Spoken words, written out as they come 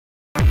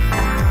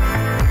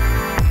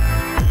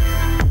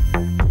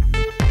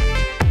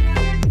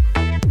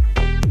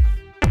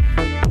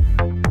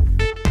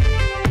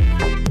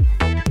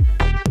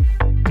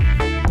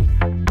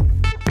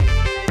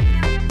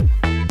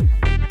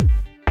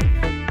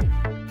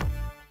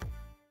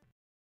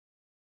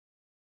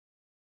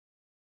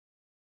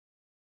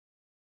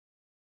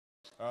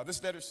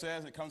This letter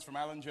says, it comes from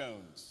Alan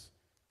Jones.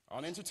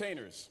 On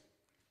entertainers,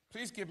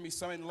 please give me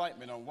some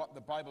enlightenment on what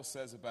the Bible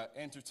says about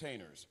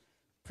entertainers.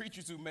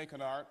 Preachers who make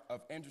an art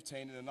of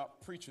entertaining and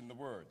not preaching the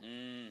word.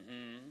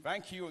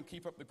 Thank you and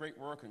keep up the great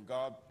work, and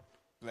God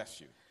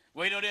bless you.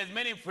 Well, you know, there's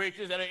many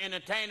preachers that are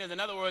entertainers. In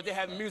other words, they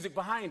have music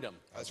behind them.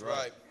 That's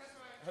right.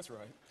 That's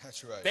right.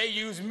 That's right. They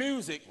use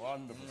music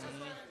Wonderful.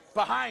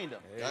 behind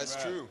them. That's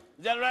true.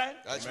 Is that right?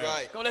 That's Amen.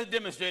 right. Go, let's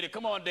demonstrate it.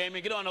 Come on,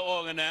 Damien. Get on the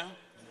organ now.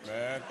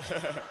 Man.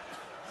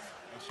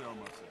 Let's show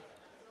myself.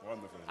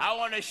 Wonderful. I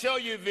want to show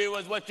you,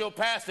 viewers, what your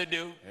pastor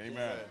do.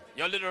 Amen.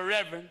 Your little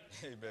reverend.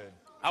 Amen.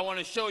 I want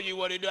to show you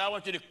what he do. I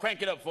want you to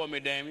crank it up for me,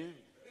 Damien.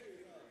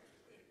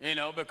 You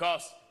know,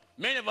 because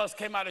many of us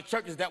came out of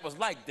churches that was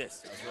like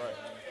this. That's right.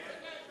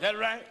 Is that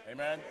right?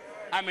 Amen.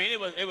 I mean, it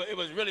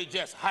was really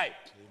just hype.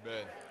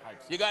 Amen.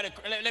 You got to,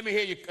 let me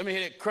hear you, let me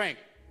hear that crank.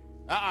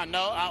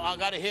 No, I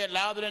got to hear it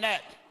louder than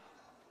that.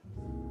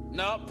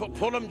 No,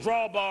 pull them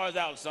drawbars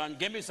out, son.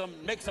 Give me some,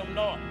 make some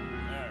noise.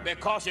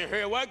 Because you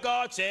hear what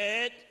God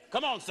said.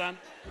 Come on, son.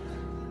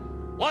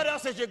 What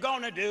else is you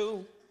going to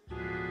do?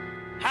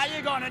 How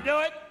you going to do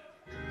it?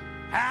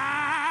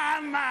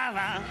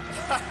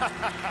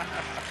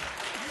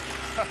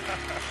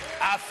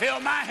 I feel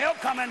my help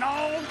coming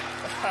on.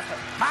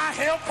 My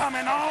help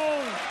coming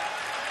on.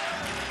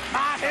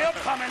 My help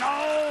coming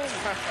on.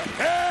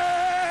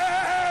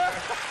 Yeah.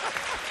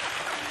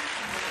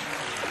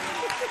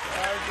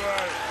 That's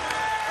right.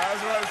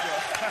 That's right, sir.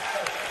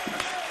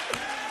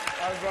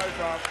 That's right,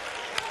 Pop.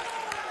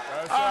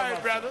 That's All right,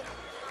 right, brother.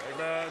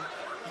 Amen.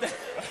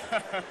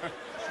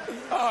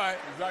 All right.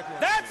 Exactly.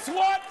 That's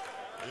what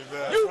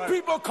Amen. you Right.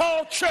 people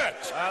call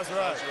church. That's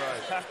right.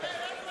 That's right.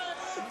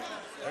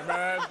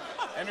 Amen.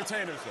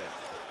 Entertainers,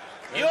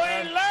 sir. You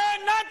ain't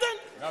learned nothing.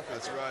 Nothing.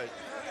 That's right.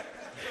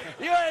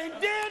 You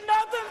ain't did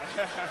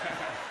nothing.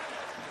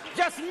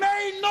 Just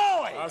made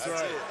noise. That's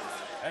right.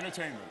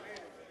 Entertainment.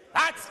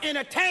 That's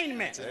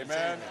entertainment.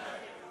 Amen.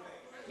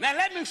 Now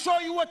let me show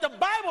you what the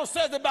Bible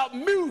says about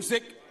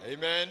music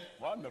Amen.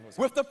 Wonderful,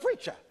 sir. with the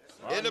preacher.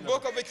 In the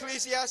book of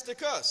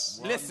Ecclesiasticus,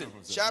 Listen.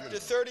 chapter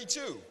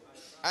 32,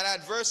 and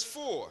at verse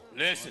 4,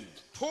 Listen.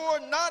 pour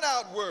not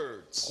out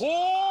words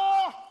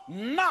Pour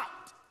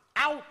not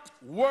out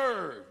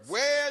words.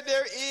 where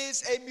there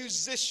is a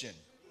musician.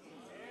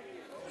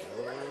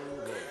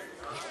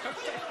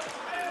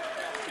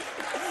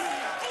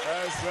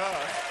 Yes, sir.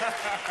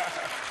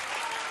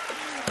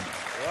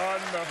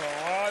 Wonderful,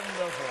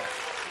 wonderful.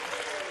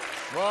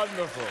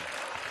 Wonderful.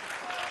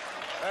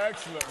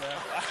 Excellent, man.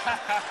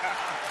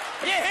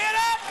 You hear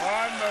that?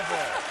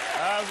 Wonderful.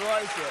 That's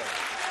right, sir.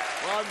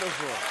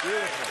 Wonderful.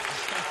 Beautiful.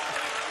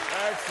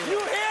 Excellent. You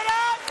hear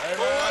that?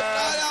 Pour not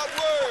Amen. out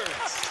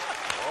words.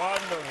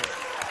 Wonderful.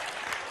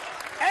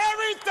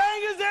 Everything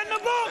is in the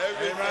book.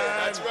 Everything. Amen.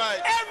 That's right.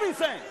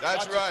 Everything.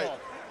 That's Gotcha, right. Paul.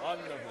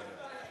 Wonderful.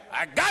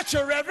 I got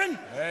you, Reverend.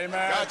 Amen.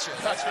 Gotcha.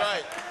 That's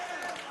right.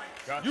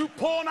 Gotcha. You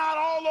pulling out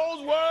all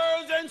those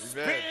words and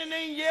spitting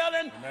and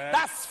yelling. Amen.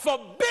 That's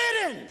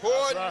forbidden. Pour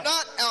right.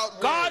 not out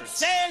words. God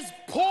says,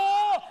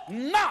 pour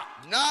not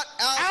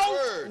out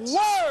words.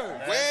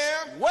 words.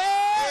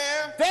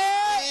 Where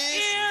there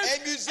is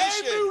a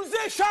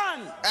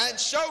musician. And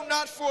show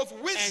not forth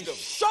and wisdom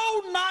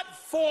show not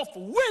forth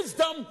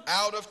wisdom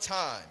out of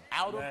time.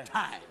 out of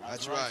time.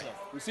 That's right.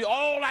 You see,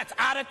 all that's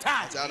out of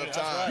time. It's out of That's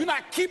time. right. You're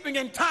not keeping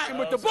in time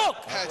with the book.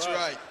 That's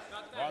right.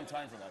 Wrong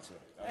time for that, sir.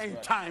 That's Ain't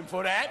right. time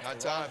for that. Not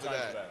time for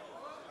that.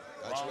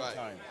 That's Wrong right.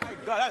 time.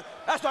 God,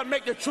 that's what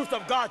makes the truth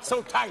of God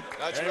so tight.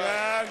 That's right.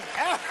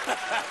 Amen.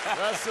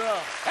 Yes, sir.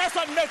 That's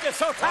what makes it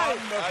so tight.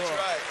 That's Wonderful.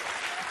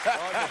 right.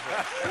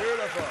 Wonderful.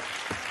 Beautiful.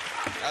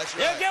 That's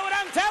You right. get what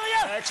I'm telling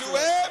you? To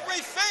Excellent.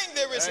 everything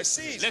there is a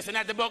season. Listen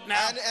at the book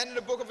now. And in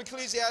the book of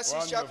Ecclesiastes,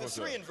 Wonderful, chapter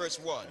 3 sir. and verse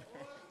 1.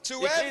 To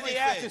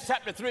Ecclesiastes everything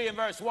chapter 3 and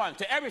verse 1.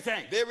 To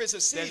everything. there is a There's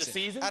a season,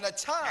 season and a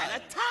time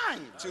and a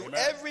time. to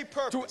Amen. every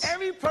purpose To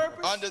every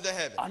purpose under the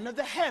heaven. under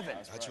the heaven.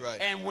 That's right.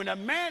 And when a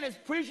man is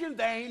preaching,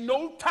 there ain't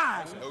no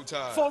time, No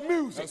time. for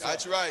music.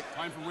 That's right.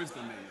 Time for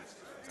wisdom, man.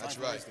 That's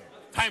Time for right. wisdom.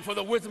 Time for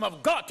the wisdom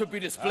of God to be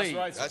That's displayed.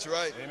 right, sir. That's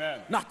right.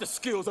 Amen. Not the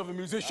skills of a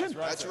musician. That's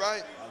right. That's sir.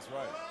 right. That's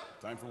right.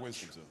 Time for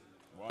wisdom, sir.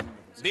 Wonderful.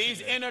 sir.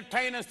 These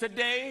entertainers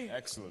today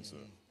Excellent, sir.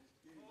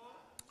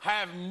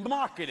 have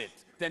marketed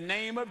the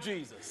name of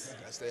Jesus.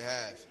 Yes, they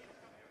have.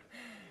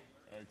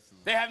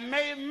 Excellent. They have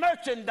made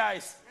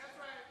merchandise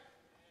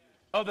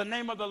of the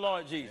name of the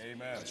Lord Jesus.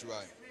 Amen. That's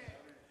right.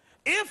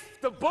 If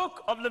the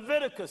book of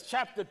Leviticus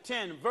chapter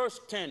 10 verse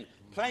 10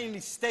 plainly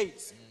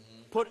states,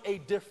 put a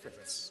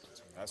difference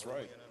That's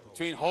right.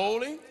 between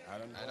holy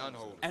And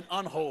unholy. and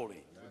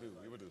unholy,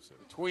 We would do, sir.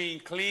 between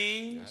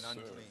clean And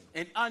unclean.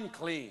 and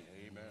unclean,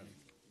 Amen.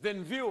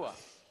 then viewer,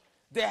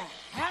 there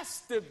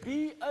has to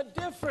be a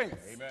difference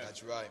Amen.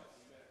 That's right.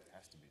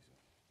 Has to be,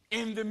 sir.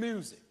 in the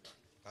music.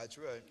 That's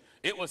right.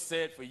 It was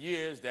said for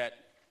years that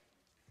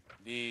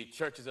the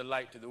church is a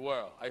light to the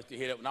world. I used to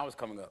hear that when I was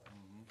coming up.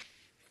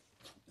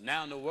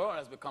 Now the world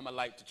has become a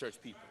light to church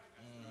people.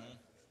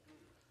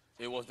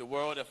 It was the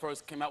world that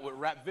first came out with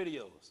rap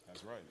videos.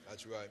 That's right.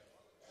 That's right.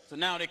 So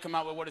now they come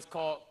out with what is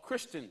called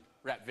Christian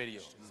rap videos.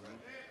 Is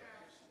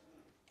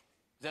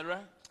that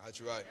right?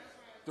 That's right.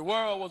 The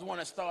world was one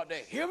that started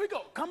that. Here we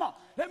go. Come on.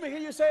 Let me hear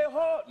you say it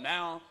hard.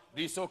 Now,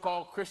 these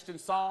so-called Christian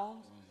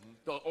songs,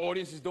 the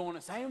audience is doing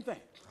the same thing.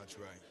 That's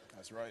right.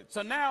 That's right.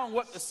 So now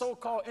what the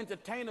so-called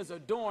entertainers are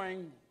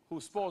doing,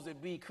 who's supposed to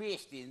be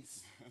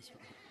Christians,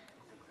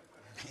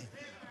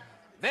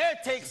 they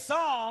take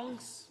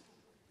songs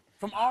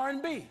from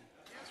R&B.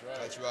 That's right.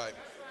 That's right.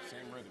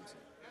 Same rhythms.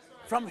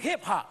 From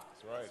hip-hop.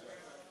 That's right.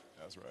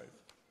 That's right.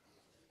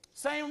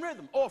 Same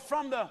rhythm. Or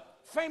from the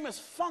famous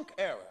funk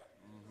era.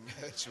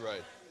 That's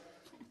right.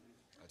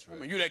 That's right.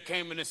 I mean, you that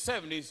came in the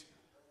 70s,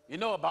 you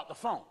know about the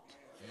funk.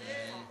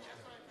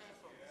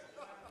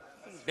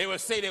 They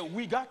would say that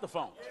we got the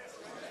funk.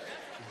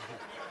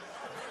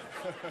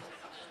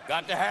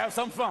 Got to have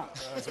some funk.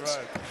 That's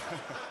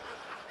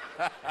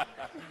right.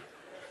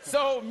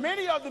 So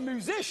many of the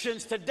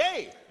musicians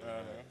today,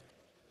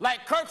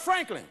 like Kirk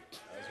Franklin.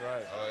 That's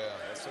right. Oh, yeah.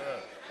 That's it.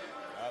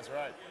 That's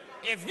right.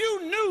 If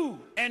you knew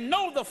and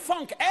know the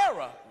funk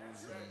era,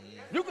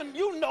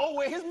 you know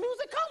where his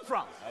music come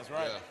from. That's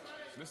right. Yeah.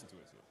 Listen to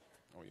it, too.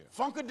 Oh, yeah.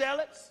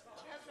 Funkadelics,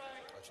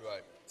 That's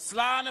right.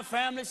 Sly and the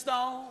Family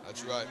Stone,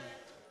 That's right.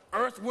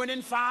 Earth, Wind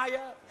and Fire.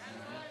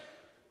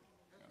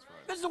 That's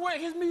right. This is where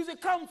his music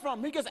come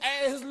from. He just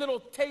added his little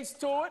taste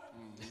to it.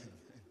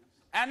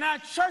 And now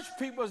church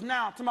people is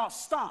now talking about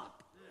stomp.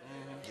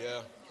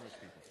 Yeah. Church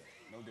people,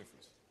 no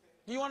difference.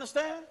 Do you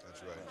understand?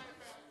 That's right.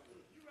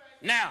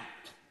 Now,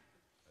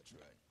 That's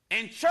right.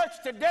 in church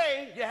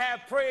today, you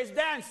have praise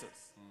dancers.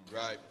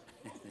 Right.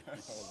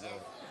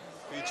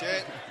 Preach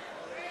it.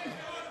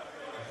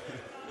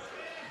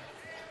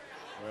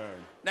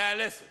 Now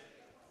listen,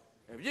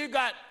 if you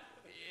got,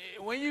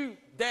 when you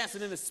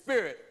dancing in the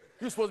spirit,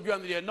 you're supposed to be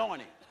under the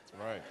anointing.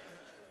 That's right.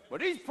 But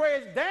these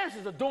praise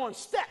dancers are doing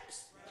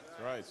steps.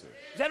 That's right, sir.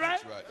 Is that right?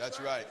 That's right. That's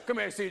right. Come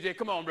here, CJ.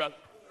 Come on, brother.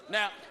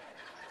 Now,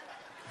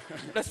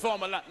 let's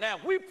form a line. Now,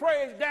 we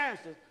praise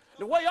dancers.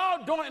 The way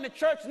y'all doing it in the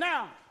church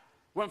now,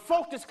 when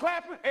folks is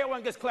clapping,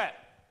 everyone gets clapped.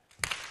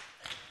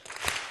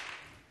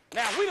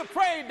 Now, we the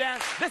praise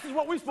dance. This is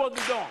what we supposed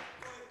to be doing.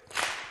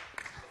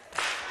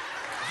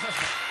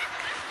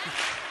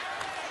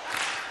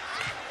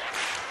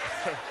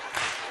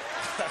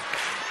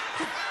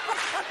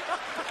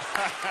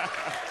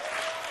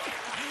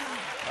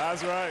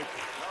 That's right.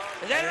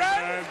 Is that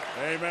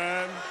right?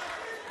 Amen.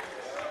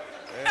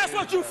 That's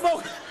what you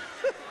folks.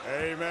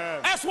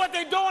 Amen. That's what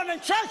they're doing in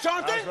church,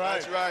 aren't they?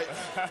 That's right.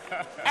 That's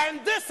right. And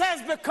this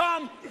has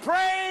become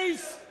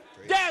praise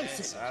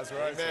dancing. That's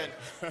right. Amen.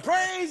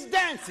 Praise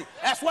dancing.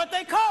 That's what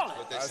they call it.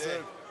 What they That's said.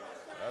 it.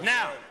 That's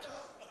Now, right.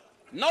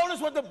 notice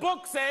what the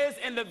book says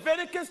in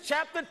Leviticus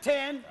chapter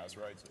 10 That's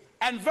right, sir.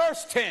 and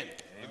verse 10.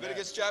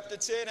 Leviticus chapter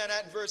 10 and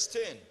at verse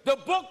 10. The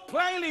book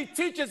plainly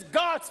teaches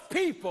God's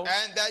people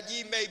And that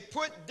ye may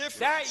put difference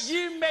that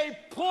ye may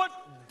put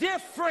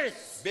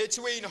difference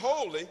between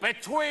holy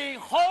between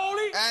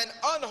holy. and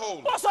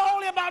unholy. What's so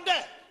holy about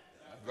that?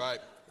 Right.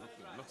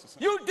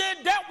 You did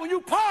that when you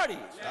partied.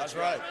 That's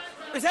right.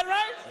 Is that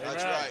right?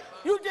 That's Amen. right.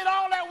 You did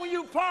all that when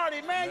you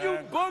partied, man.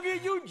 Amen. You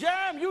boogie, you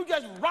jam, you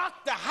just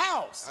rocked the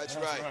house. That's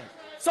right.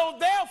 So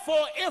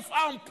therefore, if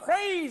I'm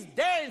praise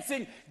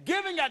dancing,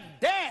 giving a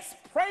dance,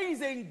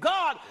 praising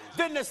God,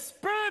 then the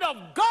Spirit of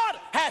God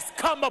has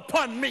come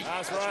upon me.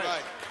 That's That's right.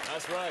 right.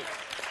 That's right.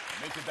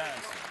 Make it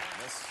dance.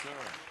 Yes, sir.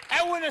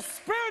 And when the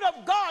Spirit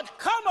of God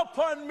come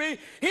upon me,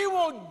 he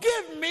will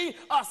give me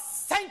a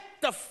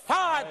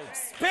sanctified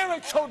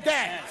spiritual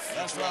dance.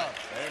 That's right.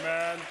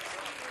 Amen.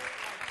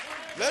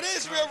 Let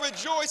Israel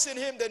rejoice in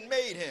him that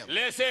made him.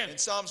 Listen. In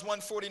Psalms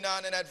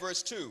 149 and at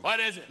verse 2. What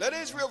is it? Let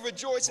Israel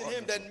rejoice in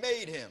him that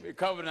made him. We're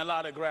covering a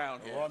lot of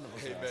ground here. Wonderful.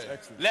 Sir. That's Amen.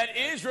 excellent. Let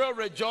Israel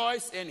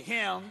rejoice in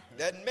him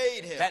That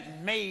made him.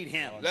 that made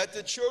him. Let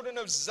the children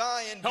of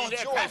Zion be Pastor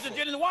joyful.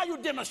 Jennings, why you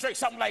demonstrate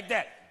something like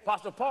that?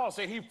 Pastor Paul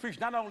said he preached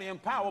not only in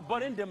power,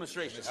 but in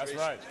demonstration. That's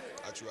right.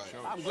 That's right.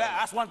 I'm glad.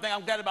 That's one thing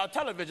I'm glad about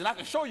television. I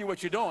can show you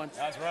what you're doing.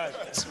 That's right.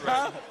 That's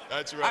Huh? right.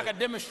 That's I right. can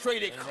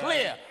demonstrate it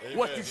clear Amen.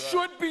 what you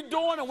should be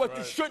doing and what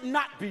you right. should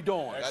not be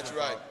doing. That's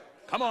right.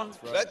 Come on.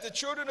 Let the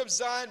children of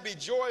Zion be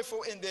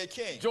joyful in their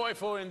king.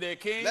 Joyful in their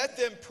king. Let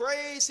them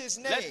praise his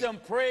name Let them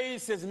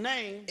praise his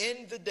name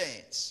in the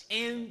dance.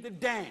 in the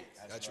dance.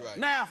 That's right.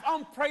 Now, if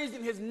I'm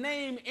praising his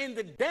name in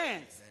the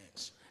dance,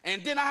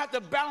 and then I have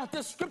to balance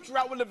this scripture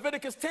out with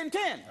Leviticus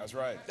 10:10. That's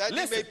right. That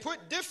Listen. you may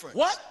put difference.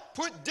 What?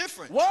 Put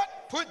difference.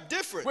 What? Put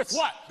difference. With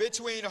what?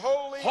 Between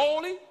holy,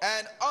 Holy.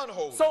 and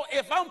unholy. So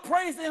if I'm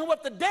praising him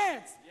with the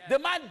dance,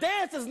 then my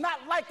dance is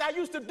not like I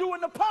used to do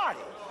in the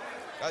party.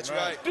 That's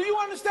right. Do you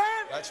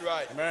understand? That's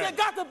right. There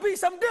got to be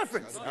some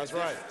difference. That's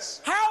right.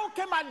 How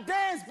can my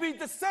dance be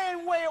the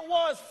same way it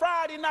was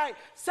Friday night,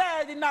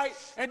 Saturday night,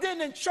 and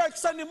then in church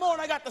Sunday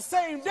morning I got the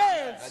same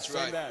dance? That's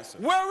right.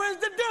 Where is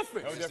the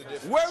difference? No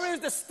difference. Where is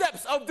the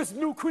steps of this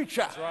new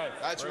creature? That's right.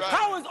 That's right.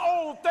 How is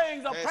old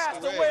things are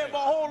passed away, but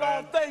hold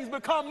on, things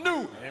become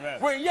new?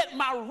 Amen. Where yet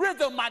my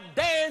rhythm, my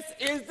dance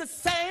is the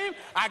same.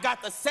 I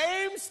got the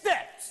same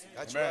steps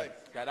That's Amen.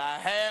 right. that I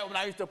had when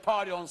I used to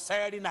party on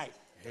Saturday night.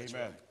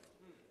 Amen.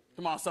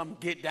 Come on, something,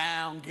 get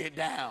down, get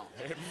down.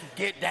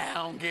 Get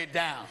down, get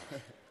down.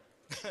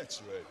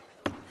 That's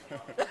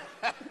right.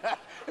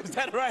 Is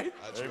that right?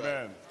 That's Amen.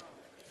 right.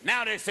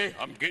 Now they say,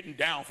 I'm getting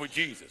down for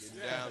Jesus.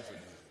 Down for you.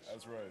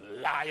 That's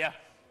right. Liar.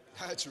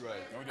 That's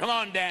right. Come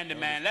on, Dandy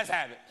man, let's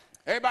have it.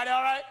 Everybody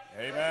all right?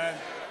 Amen.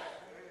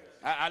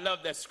 I love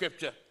that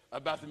scripture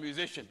about the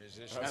musician.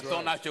 That's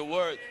throwing right. out your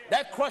word.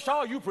 That crush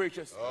all you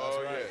preachers.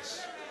 Oh,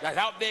 yes. That's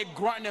out there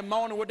grunting and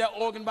moaning with that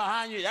organ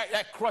behind you.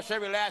 That crush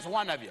every last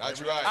one of you.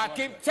 That's right. I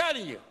keep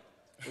telling you,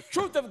 the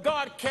truth of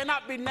God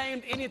cannot be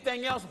named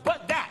anything else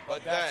but that.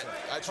 But that.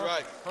 That's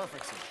right.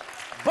 Perfect.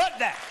 But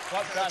that.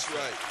 That's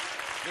right.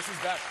 This is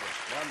that.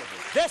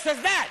 Wonderful. This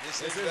is that.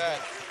 This is that.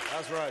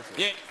 That's right.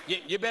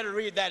 You better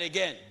read that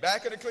again.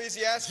 Back in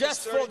Ecclesiastes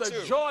Just 32. for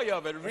the joy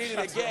of it, read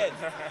it again.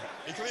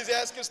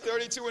 Ecclesiastes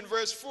 32 and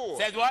verse 4.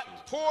 Says what?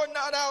 Pour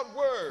not out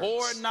words.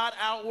 Pour not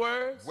out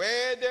words.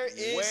 Where there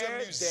is Where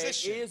a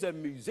musician. there is a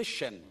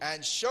musician.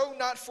 And show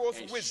not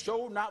forth And wisdom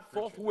show not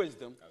forth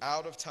wisdom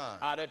out of time.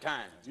 out of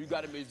time. You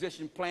got a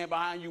musician playing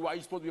behind you while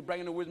you're supposed to be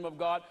bringing the wisdom of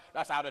God.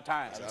 That's out of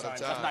time. Out of time.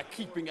 That's not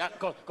keeping,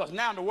 because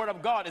now the word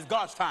of God is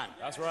God's time.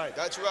 That's right.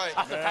 That's right.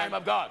 That's the time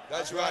of God.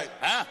 That's right.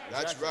 Huh?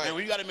 That's And right.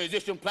 when you got a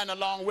musician playing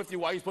along with you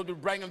while you're supposed to be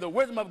bringing the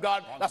wisdom of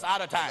God, that's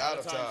out of time. Out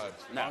of time.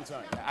 No, Wrong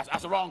time.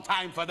 that's the wrong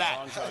time for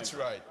that. That's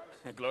right.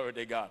 Glory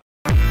to God.